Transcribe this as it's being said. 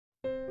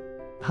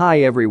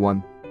Hi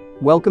everyone.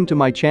 Welcome to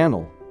my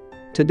channel.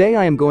 Today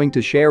I am going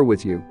to share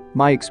with you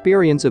my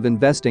experience of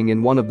investing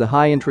in one of the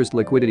high-interest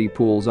liquidity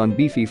pools on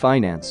APY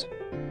Finance.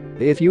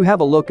 If you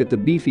have a look at the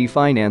APY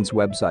Finance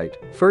website,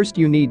 first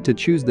you need to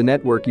choose the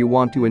network you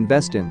want to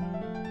invest in.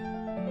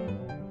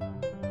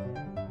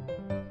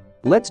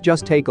 Let's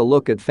just take a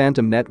look at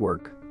Phantom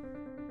Network.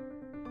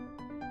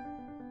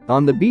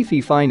 On the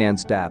APY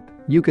Finance app,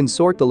 you can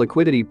sort the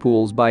liquidity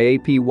pools by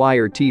APY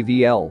or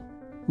TVL.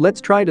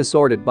 Let's try to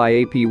sort it by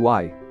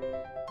APY.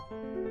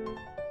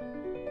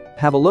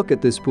 Have a look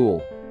at this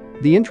pool.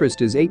 The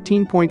interest is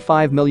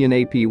 18.5 million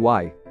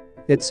APY.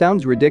 It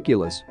sounds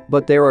ridiculous,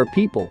 but there are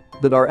people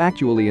that are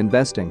actually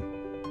investing.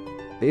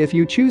 If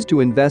you choose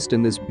to invest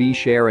in this B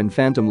share and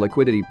Phantom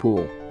liquidity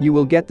pool, you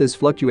will get this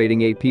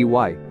fluctuating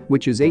APY,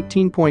 which is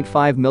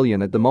 18.5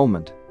 million at the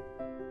moment.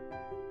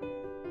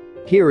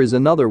 Here is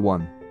another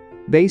one.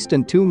 Based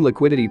in Tomb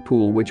liquidity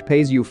pool which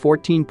pays you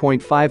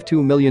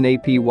 14.52 million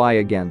APY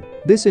again.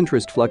 This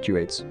interest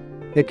fluctuates.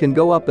 It can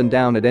go up and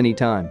down at any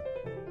time.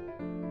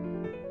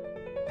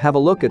 Have a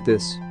look at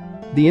this.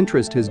 The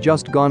interest has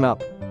just gone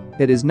up.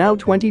 It is now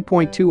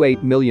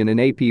 20.28 million in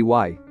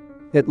APY.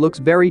 It looks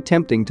very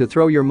tempting to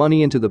throw your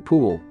money into the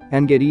pool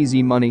and get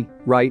easy money,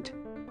 right?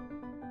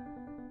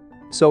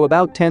 So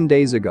about 10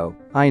 days ago,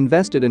 I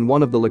invested in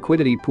one of the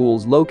liquidity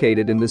pools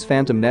located in this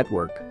Phantom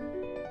network.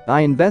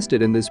 I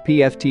invested in this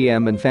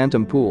PFTM and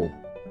Phantom pool.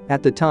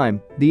 At the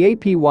time, the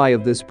APY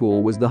of this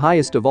pool was the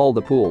highest of all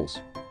the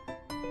pools.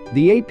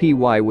 The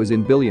APY was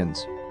in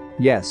billions.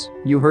 Yes,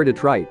 you heard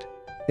it right.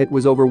 It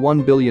was over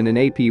 1 billion in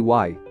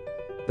APY.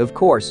 Of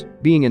course,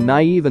 being a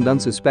naive and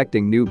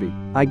unsuspecting newbie,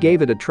 I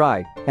gave it a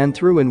try and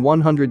threw in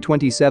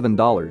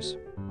 $127.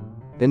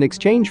 In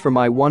exchange for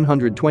my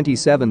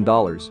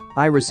 $127,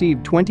 I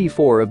received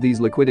 24 of these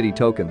liquidity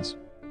tokens.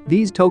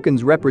 These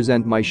tokens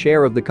represent my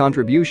share of the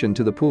contribution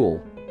to the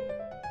pool.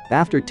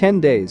 After 10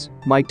 days,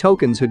 my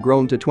tokens had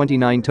grown to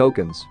 29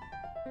 tokens.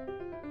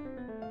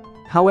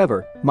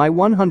 However, my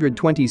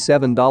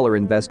 $127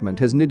 investment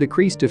has now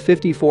decreased to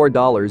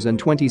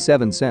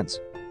 $54.27.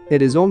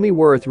 It is only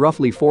worth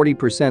roughly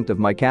 40% of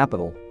my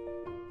capital.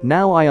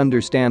 Now I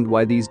understand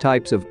why these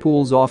types of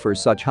pools offer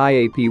such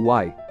high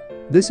APY.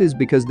 This is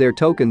because their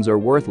tokens are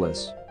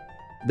worthless.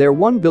 Their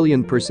 1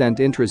 billion %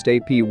 interest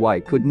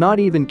APY could not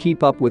even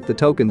keep up with the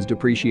token's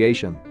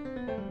depreciation.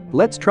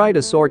 Let's try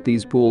to sort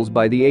these pools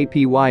by the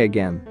APY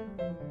again.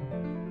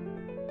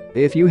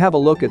 If you have a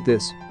look at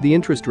this, the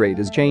interest rate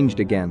has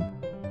changed again.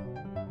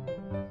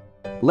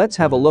 Let's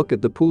have a look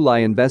at the pool I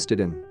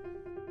invested in.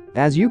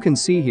 As you can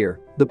see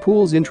here, the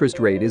pool's interest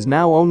rate is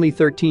now only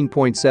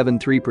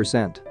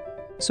 13.73%.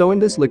 So in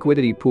this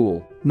liquidity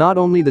pool, not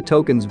only the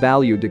token's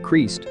value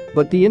decreased,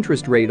 but the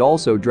interest rate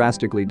also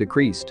drastically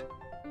decreased.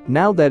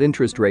 Now that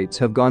interest rates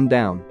have gone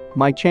down,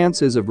 my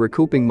chances of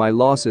recouping my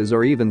losses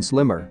are even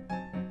slimmer.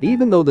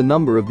 Even though the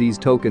number of these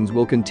tokens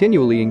will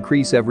continually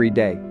increase every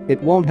day,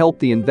 it won't help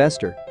the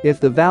investor if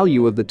the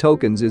value of the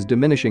tokens is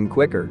diminishing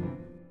quicker.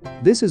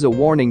 This is a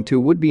warning to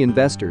would-be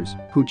investors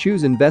who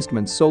choose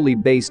investments solely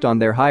based on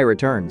their high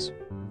returns.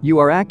 You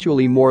are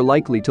actually more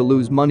likely to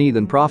lose money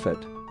than profit.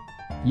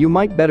 You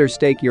might better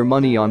stake your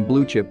money on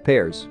blue-chip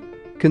pairs.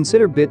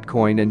 Consider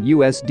Bitcoin and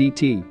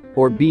USDT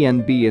or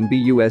BNB and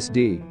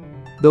BUSD.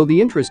 Though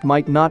the interest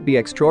might not be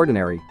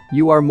extraordinary,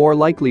 you are more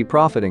likely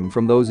profiting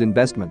from those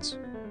investments.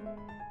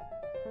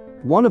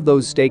 One of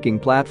those staking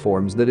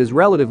platforms that is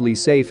relatively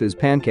safe is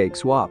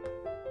PancakeSwap.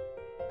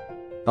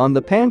 On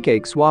the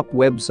PancakeSwap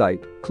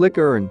website, click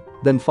Earn,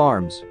 then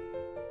Farms.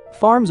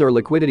 Farms are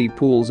liquidity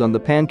pools on the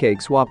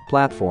PancakeSwap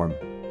platform.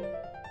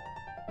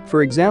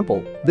 For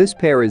example, this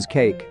pair is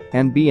Cake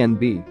and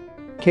BNB.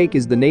 Cake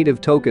is the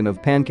native token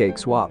of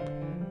PancakeSwap.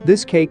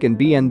 This Cake and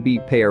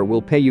BNB pair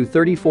will pay you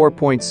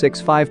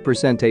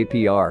 34.65%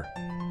 APR.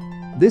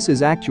 This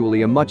is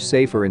actually a much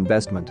safer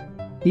investment.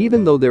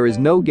 Even though there is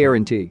no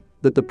guarantee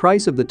that the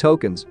price of the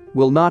tokens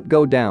will not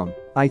go down,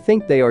 I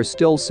think they are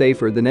still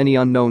safer than any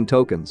unknown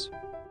tokens.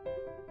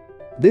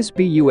 This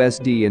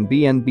BUSD and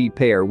BNB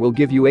pair will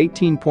give you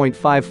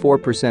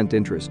 18.54%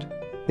 interest.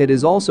 It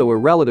is also a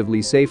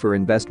relatively safer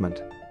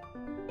investment.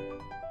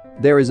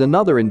 There is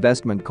another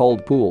investment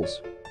called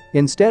pools.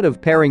 Instead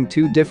of pairing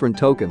two different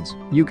tokens,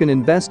 you can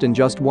invest in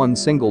just one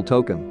single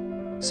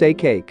token. Say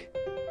Cake.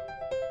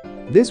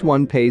 This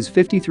one pays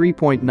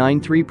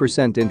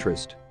 53.93%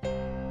 interest.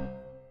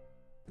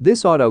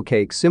 This auto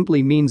cake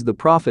simply means the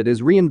profit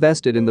is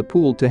reinvested in the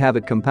pool to have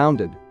it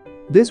compounded.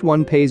 This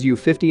one pays you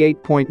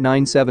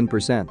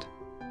 58.97%.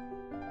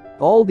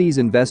 All these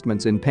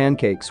investments in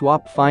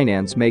PancakeSwap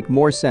Finance make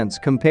more sense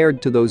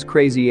compared to those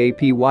crazy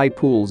APY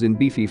pools in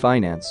APY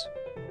Finance.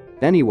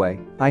 Anyway,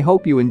 I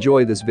hope you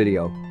enjoy this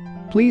video.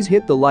 Please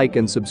hit the like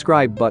and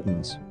subscribe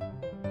buttons.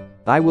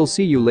 I will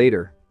see you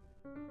later.